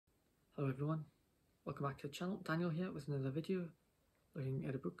Hello everyone, welcome back to the channel. Daniel here with another video looking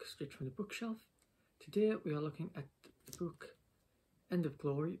at a book straight from the bookshelf. Today we are looking at the book End of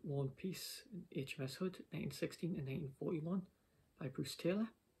Glory, War and Peace in HMS Hood, 1916 and 1941 by Bruce Taylor.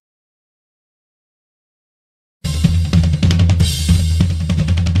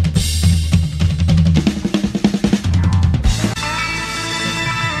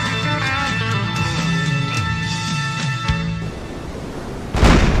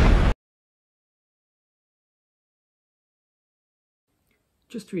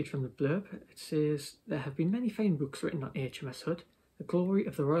 Just to read from the blurb, it says, "There have been many fine books written on HMS Hood. The glory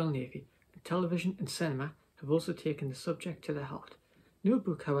of the Royal Navy, and television and cinema have also taken the subject to their heart. No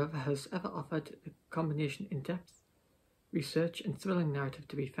book, however, has ever offered the combination in-depth research and thrilling narrative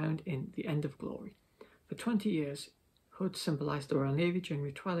to be found in The End of Glory. For 20 years, Hood symbolised the Royal Navy during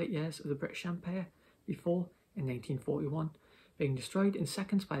the twilight years of the British Empire before, in 1941, being destroyed in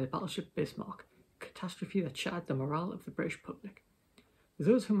seconds by the battleship Bismarck, a catastrophe that shattered the morale of the British public. For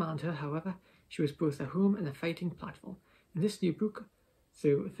those who manned her, however, she was both a home and a fighting platform. In this new book,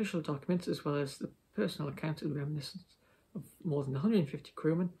 through official documents as well as the personal accounts and reminiscences of more than 150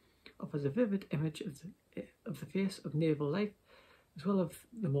 crewmen, offers a vivid image of the face of naval life, as well as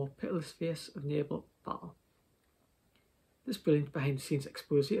the more pitiless face of naval battle. This brilliant behind-the-scenes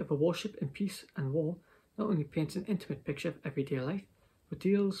exposé of a warship in peace and war not only paints an intimate picture of everyday life, but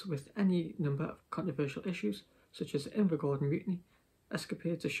deals with any number of controversial issues, such as the Invergordon Mutiny,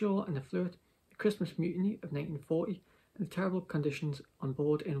 escapades ashore and afloat, the Christmas Mutiny of 1940, and the terrible conditions on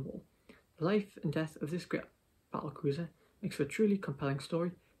board in war. The life and death of this great battlecruiser makes for a truly compelling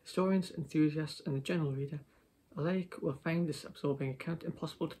story. Historians, enthusiasts, and the general reader alike will find this absorbing account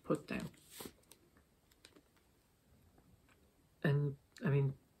impossible to put down." And I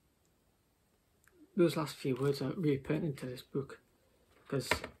mean, those last few words are really pertinent to this book, because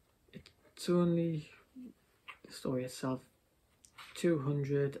it's only the story itself,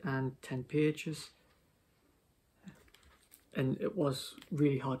 210 pages, and it was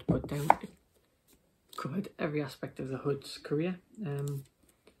really hard to put down. It covered every aspect of the Hood's career. In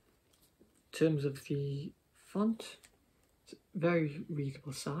terms of the font, it's a very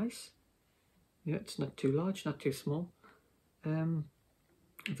readable size. You know, it's not too large, not too small.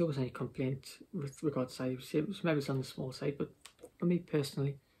 If there was any complaint with regard to size, it was maybe on the small side, but for me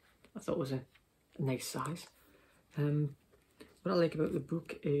personally, I thought it was a nice size. What I like about the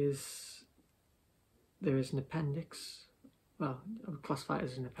book is there is an appendix. Well, I would classify it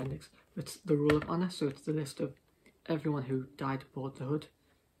as an appendix. It's the Roll of Honour, so it's the list of everyone who died aboard the Hood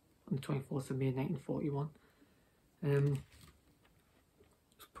on the 24th of May 1941. It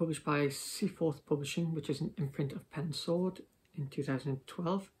was published by Seaforth Publishing, which is an imprint of Pen and Sword, in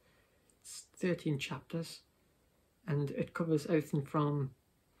 2012. It's 13 chapters, and it covers everything from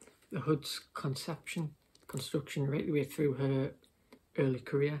the Hood's construction right the way through her early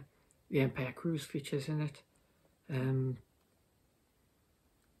career. The Empire Cruise features in it, her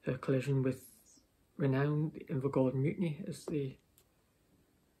collision with renown, the Invergordon Mutiny, as the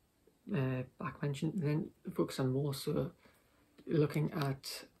back mentioned, and then focus on more so looking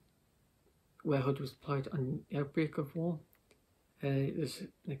at where Hood was deployed on the outbreak of war. There's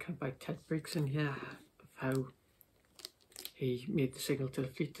an account by Ted Briggs in here of how he made the signal to the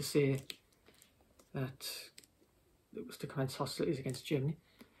fleet to say that it was to commence hostilities against Germany.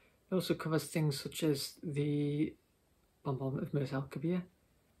 It also covers things such as the bombardment of Mers el-Kabir,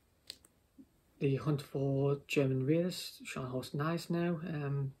 the hunt for German raiders, Scharnhorst and Eisenau,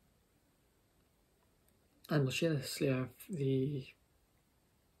 and we'll share the slayer of the,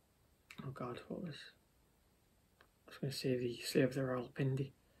 oh god, what was, I was going to say the slayer of the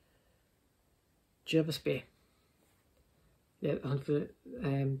Rawalpindi, Jervis Bay. Yeah, the hunt for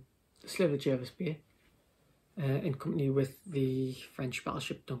the slayer of the Jervis Bay, in company with the French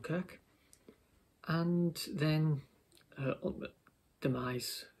battleship Dunkirk, and then her ultimate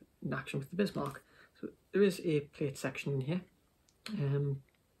demise in action with the Bismarck. So there is a plate section in here.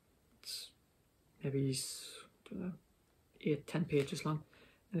 It's maybe, I don't know, 8-10 pages long,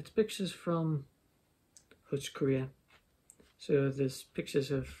 and it's pictures from Hood's career. So there's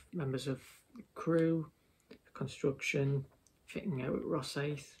pictures of members of the crew, construction, fitting out at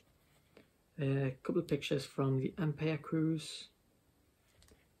Rosyth. A couple of pictures from the Empire Cruise.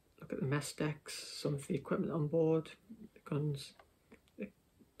 Look at the mess decks, some of the equipment on board, the guns,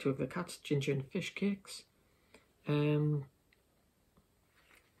 two of the cats, Ginger and Fish Cakes.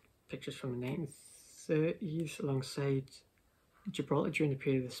 Pictures from the 1930s alongside Gibraltar during the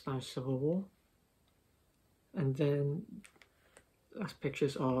period of the Spanish Civil War. And then last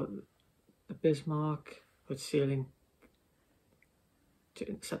pictures are the Bismarck, Hood sailing to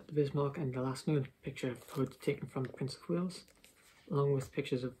intercept the Bismarck, and the last known picture of Hood taken from Prince of Wales, along with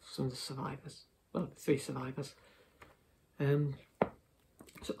pictures of some of the survivors. Well, the 3 survivors.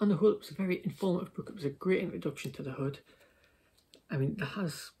 So on the whole, it was a very informative book. It was a great introduction to the Hood. I mean, there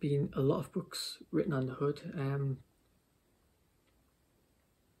has been a lot of books written on the Hood.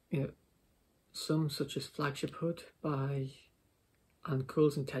 You know, some such as Flagship Hood by Anne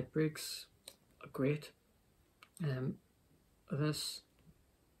Coles and Ted Briggs are great. Others,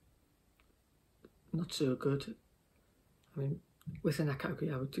 not so good. I mean, within that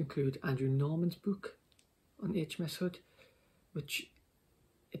category I would include Andrew Norman's book on HMS Hood, which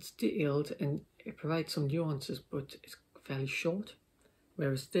it's detailed and it provides some nuances, but it's fairly short,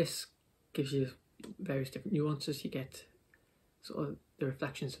 whereas this gives you various different nuances. You get sort of the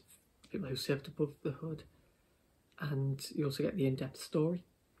reflections of people who served above the Hood, and you also get the in-depth story.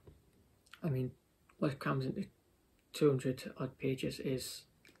 I mean, what it crams into 200 odd pages is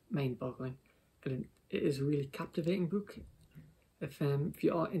mind-boggling, but it is a really captivating book. If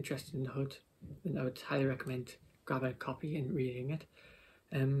you are interested in the Hood, then I would highly recommend grabbing a copy and reading it.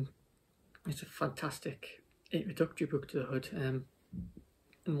 It's a fantastic introductory book to the Hood, and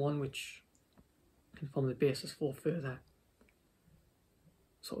one which can form the basis for further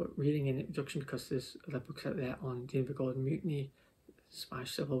sort of reading and introduction, because there's other books out there on the Invergordon Mutiny, the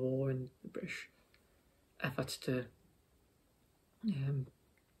Spanish Civil War, and the British efforts to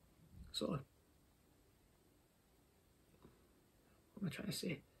sort of, what am I trying to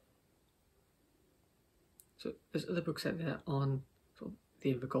say? So there's other books out there on sort of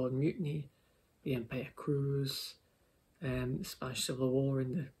the Invergordon Mutiny, the Empire Cruise, the Spanish Civil War,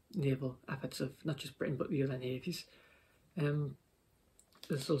 and the naval efforts of not just Britain but the other navies.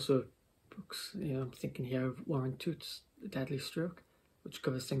 There's also books, you know, I'm thinking here of Warren Toote's The Deadly Stroke, which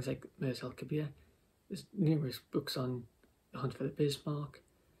covers things like Mers el Kabir. There's numerous books on the hunt for the Bismarck,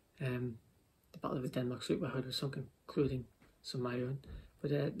 the Battle of the Denmark Sloop where Hood was sunk, including some of my own.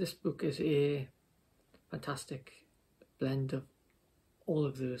 But this book is a fantastic blend of all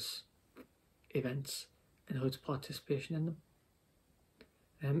of those events and Hood's participation in them.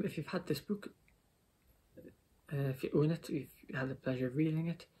 If you've had this book, if you own it, if you had the pleasure of reading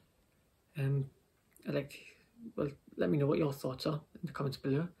it, I'd like to, well, let me know what your thoughts are in the comments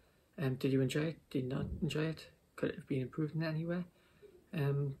below. Did you enjoy it? Did you not enjoy it? Could it have been improved in any way?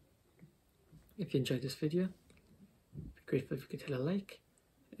 If you enjoyed this video, it'd be grateful if you could hit a like.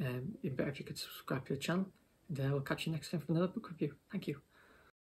 Even better if you could subscribe to the channel. And we'll catch you next time for another book review. Thank you.